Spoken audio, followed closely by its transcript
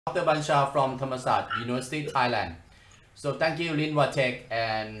Prof.Dr.Bancha from Thammasat, University, Thailand. So thank you Linwatech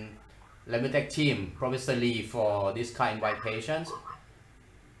and Lemitech team, Professor Lee, for this kind invitations.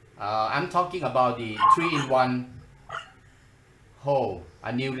 I'm talking about the 3-in-1 hole,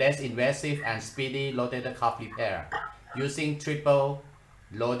 a new less invasive and speedy rotator cuff repair using triple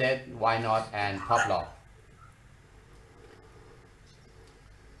loaded Y knot and pop lock.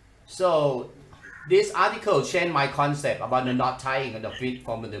 So this article changed my concept about the knot tying and the fit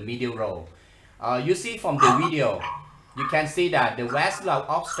from the medial row. You see from the video, you can see that the vascular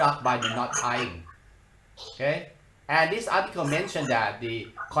obstructed by the knot tying. Okay, and this article mentioned that the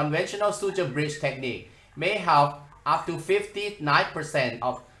conventional suture bridge technique may have up to 59%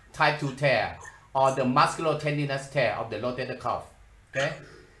 of type 2 tear or the musculotendinous tear of the rotator cuff. Okay,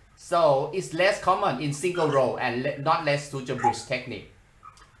 so it's less common in single row and not less suture bridge technique.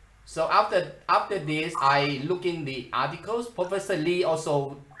 So after this, I look in the articles. Professor Lee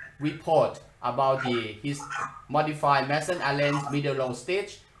also report about his modified Mason-Allen medial row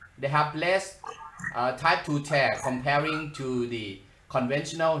stitch. They have less type 2 tear comparing to the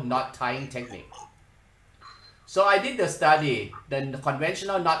conventional knot tying technique. So I did the study, the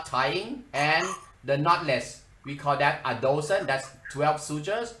conventional knot tying and the knotless. We call that a dozen, that's 12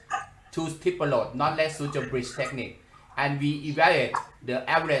 sutures, 2 triple load, knotless suture bridge technique. And we evaluate the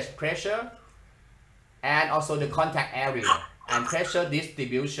average pressure and also the contact area and pressure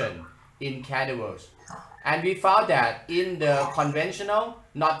distribution in cadavers. And we found that in the conventional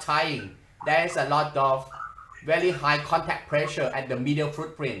knot tying, there is a lot of very high contact pressure at the medial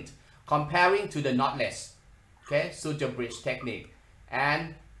footprint comparing to the knotless, okay, suture bridge technique.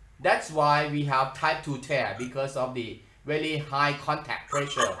 And that's why we have type 2 tear, because of the very high contact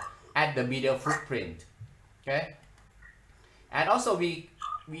pressure at the medial footprint. Okay. And also we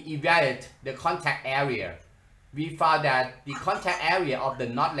evaluate the contact area. We found that the contact area of the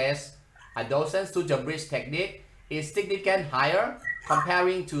knotless adolescent suture bridge technique is significantly higher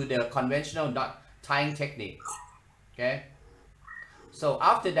comparing to the conventional knot tying technique. Okay. So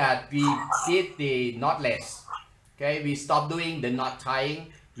after that, we did the knotless. Okay, we stopped doing the knot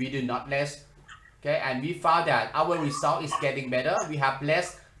tying. We do knotless. Okay, and we found that our result is getting better. We have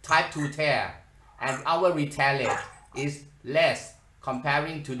less type 2 tear, and our retaliate is less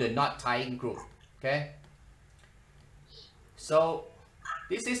comparing to the knot tying group. Okay, so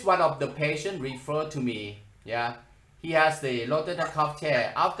this is one of the patient referred to me. Yeah, he has the rotator cuff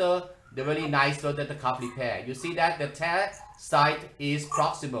tear after the very nice rotator cuff repair. You see that the tear site is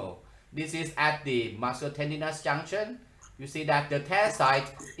proximal. This is at the musculotendinous junction. You see that the tear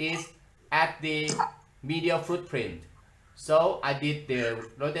site is at the medial footprint. So I did the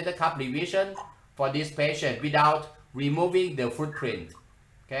rotator cuff revision for this patient without removing the footprint.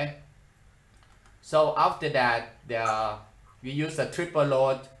 Okay, so after that, we use a triple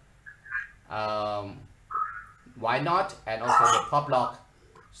load Y knot and also the pop lock.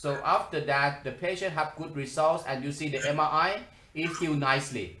 So after that, the patient have good results, and you see the MRI is healed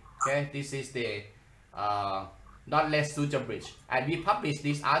nicely. Okay, this is the knotless suture bridge, and we published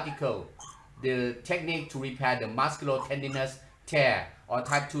this article, the technique to repair the musculotendinous tear or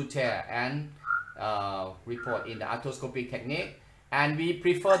type 2 tear, and report in the arthroscopic technique. And we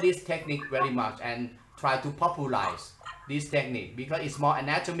prefer this technique very much and try to popularize this technique because it's more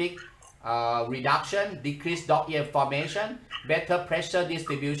anatomic reduction, decreased dog ear formation, better pressure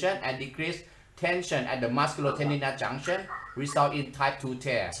distribution, and decreased tension at the musculotendinous junction, result in type 2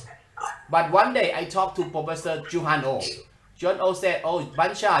 tear. But one day I talked to Professor Juhan-O. Juhan-O said, "Oh,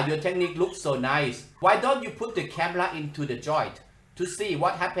 Bancha, your technique looks so nice. Why don't you put the camera into the joint to see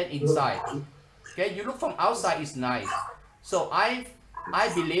what happened inside? Okay, you look from outside is nice." So I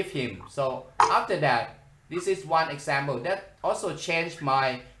believe him. So after that, this is one example that also changed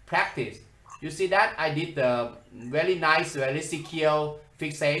my practice. You see that I did the very nice, very secure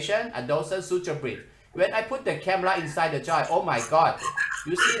fixation, a dorsal suture bridge. When I put the camera inside the joint, oh my God,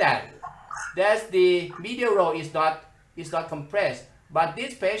 you see that there's the medial row is not compressed. But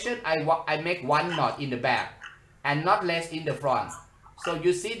this patient, I make one knot in the back and not less in the front. So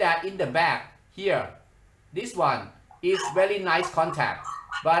you see that in the back here, this one is very nice contact,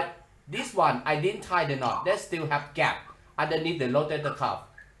 but this one I didn't tie the knot. They still have gap underneath the rotator cuff.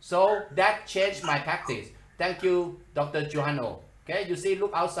 So that changed my practice. Thank you, Dr. Juhan-O. Okay, you see,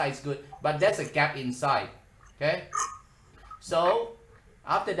 look outside is good, but there's a gap inside. Okay, so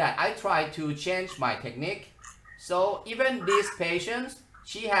after that, I try to change my technique. So even these patients,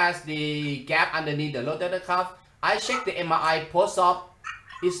 she has the gap underneath the rotator cuff. I check the MRI post-op.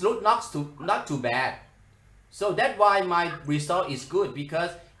 It looks not too bad. So that's why my result is good,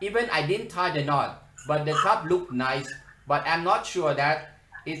 because even I didn't tie the knot, but the cuff looked nice. But I'm not sure that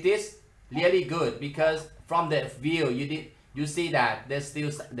it is really good because from the view you see that there's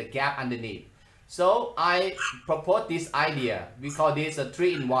still the gap underneath. So I propose this idea. We call this a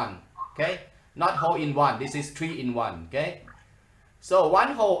 3-in-1. Okay, not hole in one. This is 3-in-1. Okay, so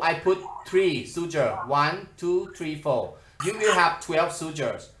one hole I put 3 sutures. 1, 2, 3, 4. You will have 12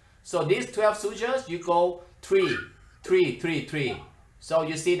 sutures. So these 12 sutures you go 3, 3, 3, 3. So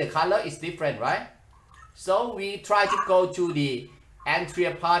you see the color is different, right? So we try to go to the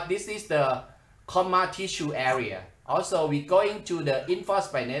anterior part. This is the comma tissue area. Also we going to the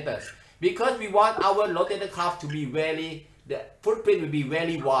infraspinatus because we want our rotator cuff to be very, the footprint will be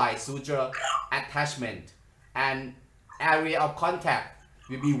very wide, suture attachment, and area of contact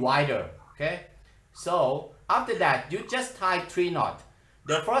will be wider. Okay, so after that you just tie 3 knots.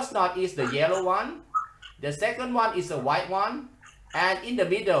 The first knot is the yellow one, the second one is the white one, and in the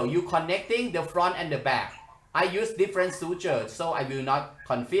middle you connecting the front and the back. I use different sutures so I will not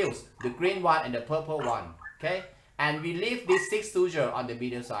confuse the green one and the purple one. Okay, and we leave this 6 sutures on the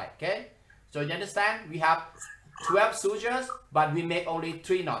middle side. Okay, so you understand, we have 12 sutures but we make only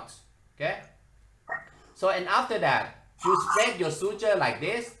 3 knots. Okay, so and after that you spread your suture like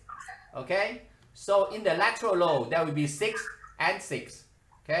this. Okay, so in the lateral low there will be 6 and 6.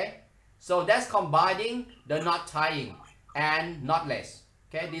 Okay, so that's combining the knot tying and knotless.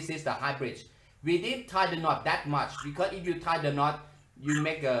 Okay, this is the hybrid. We didn't tie the knot that much because if you tie the knot you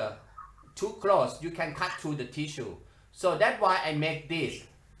make a too close, you can cut through the tissue. So that's why I make this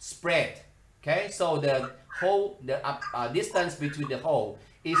spread. Okay, so the hole, the distance between the hole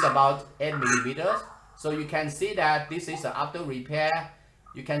is about 8 millimeters. So you can see that this is after repair.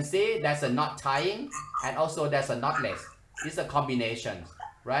 You can see there's a knot tying and also there's a knotless. It's a combination,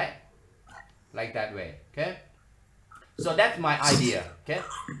 right? Like that way. Okay, so that's my idea. Okay,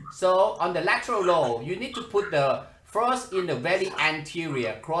 so on the lateral low you need to put the first in the very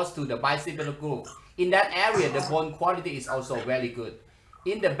anterior close to the bicipital groove. In that area the bone quality is also very good.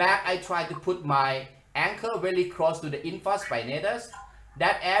 In the back I try to put my anchor very close to the infraspinatus.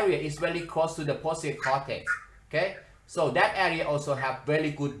 That area is very close to the posterior cortex. Okay, so that area also have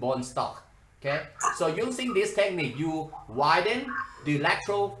very good bone stock. Okay, so using this technique you widen the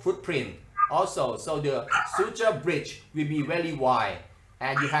lateral footprint also, so the suture bridge will be very wide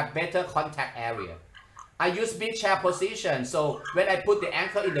and you have better contact area. I use big chair position, so when I put the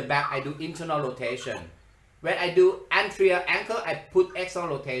anchor in the back I do internal rotation. When I do anterior anchor I put external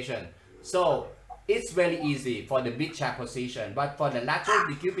rotation. So it's very easy for the big chair position, but for the lateral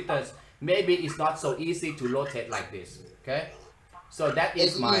decubitus maybe it's not so easy to rotate like this. Okay, so that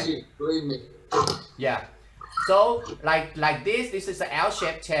is my easy, believe me. Yeah, so like this is an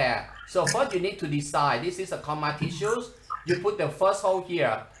L-shaped chair. So first you need to decide, this is a comma tissues. You put the first hole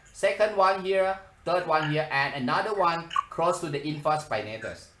here, second one here, third one here, and another one close to the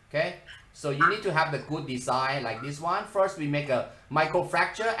infraspinatus. Okay, so you need to have the good design like this one. First we make a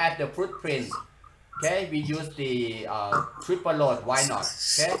microfracture at the footprint. Okay, we use the triple load, why not?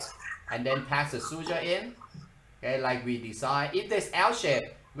 Okay, and then pass the suture in. Okay, like we design. If there's L shape,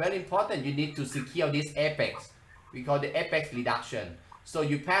 very important, you need to secure this apex. We call the apex reduction. So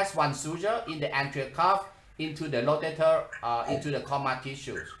you pass one suture in the anterior cuff into the rotator, into the comma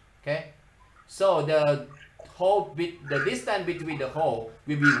tissues. Okay, so the hole, the distance between the hole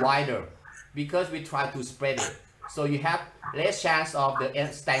will be wider because we try to spread it. So you have less chance of the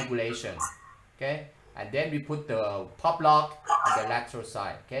strangulation. Okay, and then we put the pop lock on the lateral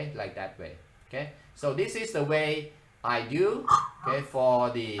side. Okay, like that way. Okay, so this is the way I do. Okay, for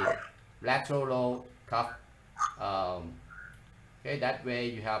the lateral low cuff. Okay, that way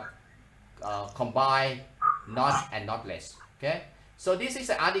you have combined knot and knotless. Okay, so this is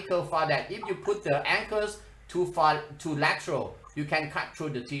an article for that. If you put the anchors too far to lateral, you can cut through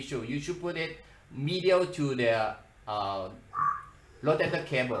the tissue. You should put it medial to the rotator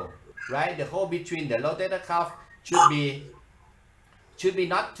cable, right? The hole between the rotator cuff should be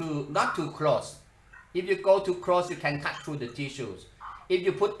not too close. If you go too close, you can cut through the tissues. If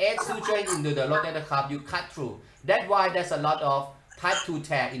you put 8 sutures into the rotator cuff, you cut through. That's why there's a lot of type 2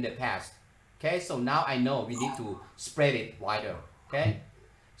 tear in the past. Okay, so now I know we need to spread it wider. Okay,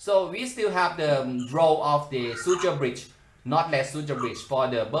 so we still have the row of the suture bridge, knotless suture bridge for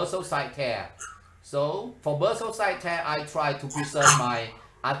the bursal side tear. So for bursal side tear, I try to preserve my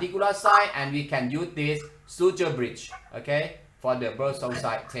articular side, and we can use this suture bridge. Okay, for the bursal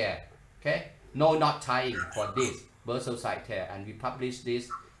side tear. Okay, no knot tying for this bursal side tear, and we publish this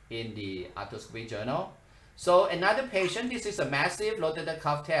in the arthroscopy journal. So another patient, this is a massive rotator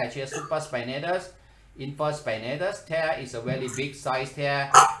cuff tear. She has supraspinatus, infraspinatus tear is a very big size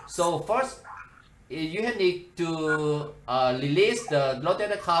tear. So first, you need to release the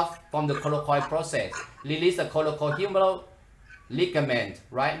rotator cuff from the coracoid process. Release the coracohumeral ligament,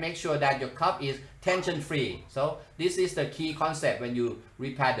 right? Make sure that your cuff is tension free. So this is the key concept when you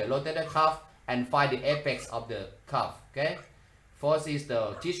repair the rotator cuff and find the apex of the cuff. Okay. First is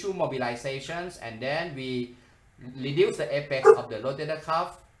the tissue mobilizations, and then we reduce the apex of the rotator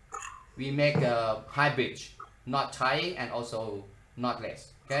cuff. We make a high bridge, not tying and also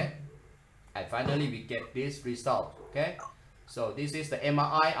knotless. Okay. And finally we get this result. Okay, so this is the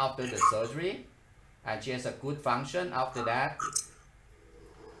MRI after the surgery, and she has a good function after that.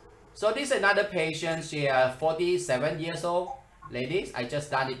 So this is another patient. She is 47 years old, ladies. I just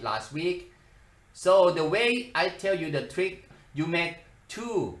done it last week. So the way I tell you the trick, you make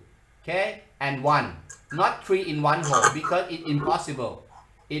 2, okay, and 1, not 3 in 1 hole, because it's impossible.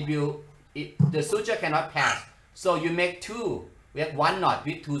 The suture cannot pass. So you make 2. We have 1 knot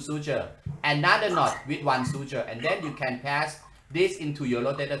with 2 suture, another knot with 1 suture, and then you can pass this into your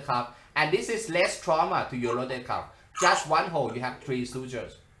rotator cuff. And this is less trauma to your rotator cuff. Just 1 hole, you have 3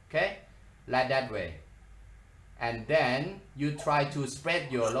 sutures. Okay, like that way. And then you try to spread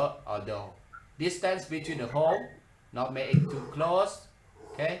your the distance between the hole, not make it too close.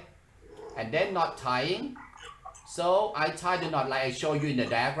 Okay, and then not tying. So I tie the knot like I show you in the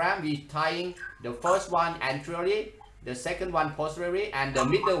diagram. We tying the first one anteriorly, the second one posteriorly, and the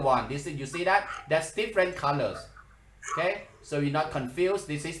middle one. This is, you see that? That's different colors. Okay, so you're not confused.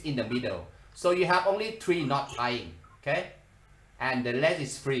 This is in the middle. So you have only 3 knot tying. Okay, and the rest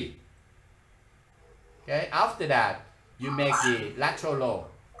is free. Okay, after that you make the lateral row.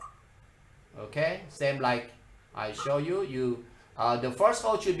 Okay, same like I show you. The first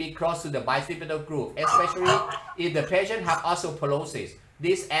hole should be close to the bicipital groove, especially if the patient have osteoporosis.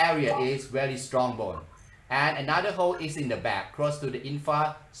 This area is very strong bone. And another hole is in the back, close to the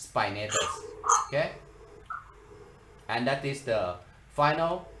infraspinatus. Okay, and that is the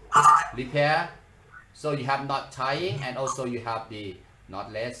final repair. So you have knot tying, and also you have the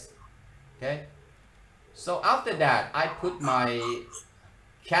knotless. Okay, so after that I put my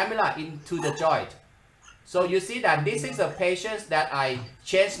cannula into the joint. So you see that this is a patient that I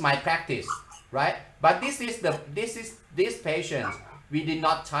changed my practice, right? But this patient we did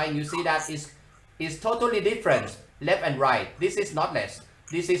not tie. You see that is totally different, left and right. This is knotless.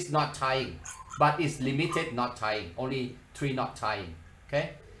 This is not tying, but it's limited not tying, only 3 knot tying. Okay.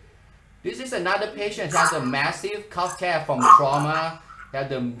 This is another patient who has a massive cuff tear from trauma, has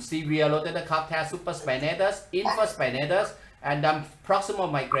the severe rotator cuff tear, supraspinatus, infraspinatus, and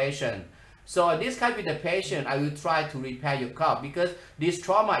proximal migration. So this kind with the patient, I will try to repair your cuff because this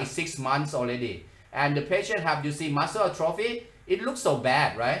trauma is 6 months already, and the patient have, you see, muscle atrophy. It looks so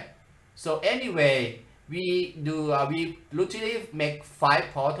bad, right? So anyway, we do we routinely make 5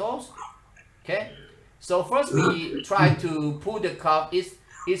 portals. Okay. So first we try to pull the cuff.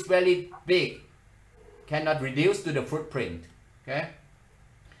 It's very big, cannot reduce to the footprint. Okay.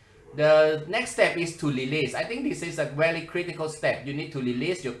 The next step is to release. I think this is a very critical step. You need to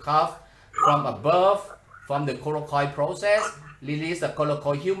release your cuff from above, from the coracoid process. Release the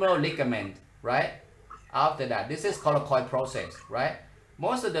coracohumeral ligament, right? After that, this is coracoid process, right?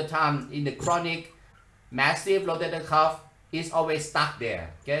 Most of the time in the chronic massive rotator cuff is always stuck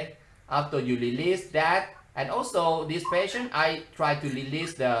there. Okay. After you release that, and also this patient, I try to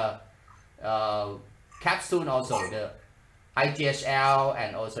release the capsule, also the IGHL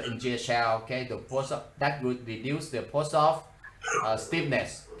and also NGHL. Okay, the post that would reduce the post-op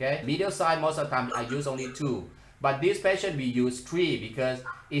stiffness. Okay, medial side most of the time I use only 2, but this patient we use 3 because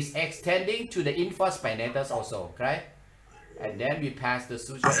it's extending to the infraspinatus also. Okay, and then we pass the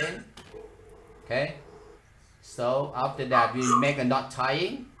suture in. Okay, so after that we make a knot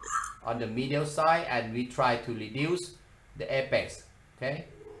tying on the medial side, and we try to reduce the apex. Okay,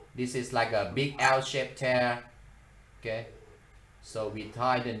 this is like a big L-shaped tear. Okay, so we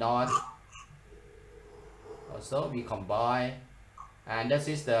tie the knot. Also we combine, and this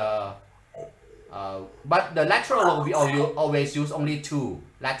is the but the lateral row we always use only 2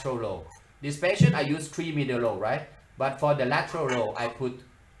 lateral row. This patient I use 3 medial row, right? But for the lateral row I put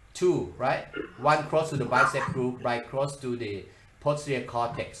 2, right? 1 close to the bicep groove, right close to the posterior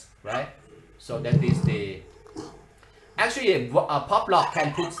cortex, right? So that is the, actually a pop lock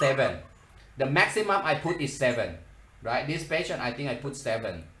can put 7. The maximum I put is 7, right? This patient I think I put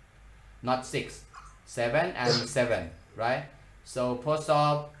 7, not 6. 7 and 7, right? So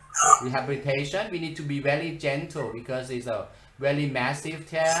post-op rehabilitation, we need to be very gentle because it's a very massive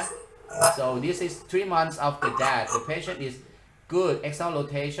tear. So this is 3 months after that. The patient is good. External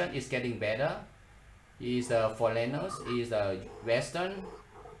rotation is getting better. He is a foreigners. He is a Western.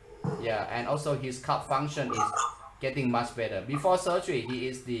 Yeah, and also his cup function is getting much better. Before surgery, he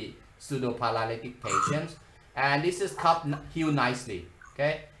is the pseudoparalytic patient, and this is cup healed nicely.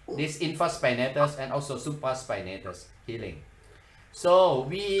 Okay, this infraspinatus and also supraspinatus healing. So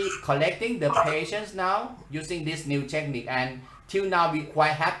we collecting the patients now using this new technique, and till now we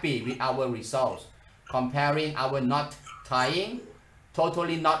quite happy with our results. Comparing our knot tying,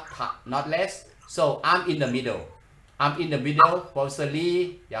 totally knotless. So I'm in the middle. I'm in the middle. Professor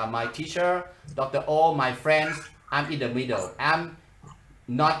Lee, yeah, my teacher, Dr. O, my friends. I'm in the middle. I'm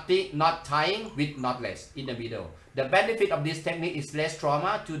knot tying with knotless in the middle. The benefit of this technique is less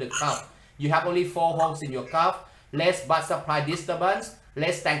trauma to the cuff. You have only 4 holes in your cuff, less blood supply disturbance,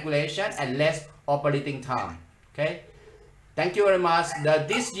 less strangulation, and less operating time. Okay. Thank you very much.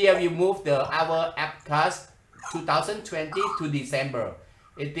 This year we moved our APCAS 2020 to December.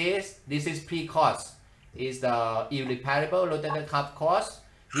 This is pre-course. Is the irreparable rotator cuff course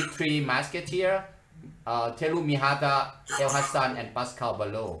with 3 musketeers, Teru Mihata, El Hassan, and Pascal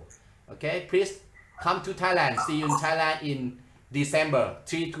Balo. Okay, please come to Thailand. See you in Thailand in December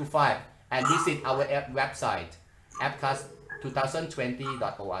 3 to 5, and visit our website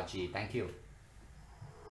apcas2020.org. Thank you.